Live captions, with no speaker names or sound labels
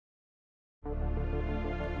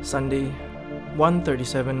Sunday,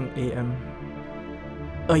 1:37 a.m.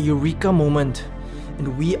 A eureka moment in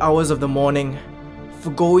the wee hours of the morning,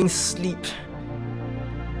 forgoing sleep.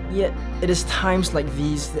 Yet it is times like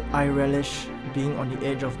these that I relish being on the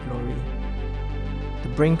edge of glory, the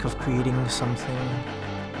brink of creating something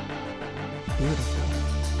beautiful.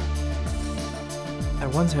 I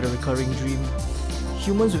once had a recurring dream.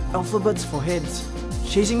 Humans with alphabets for heads,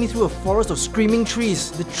 chasing me through a forest of screaming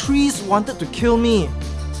trees. The trees wanted to kill me.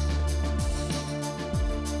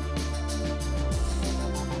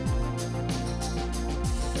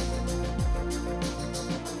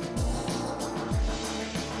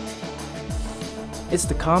 It's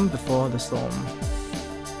the calm before the storm,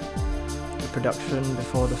 the production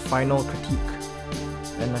before the final critique,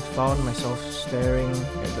 and I found myself staring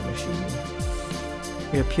at the machine.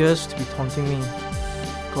 It appears to be taunting me,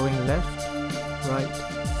 going left, right,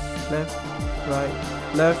 left,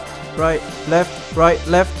 right, left, right, left, right,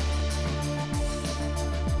 left.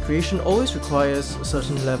 Creation always requires a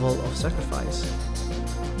certain level of sacrifice.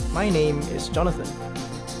 My name is Jonathan.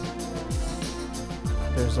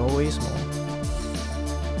 There's always more.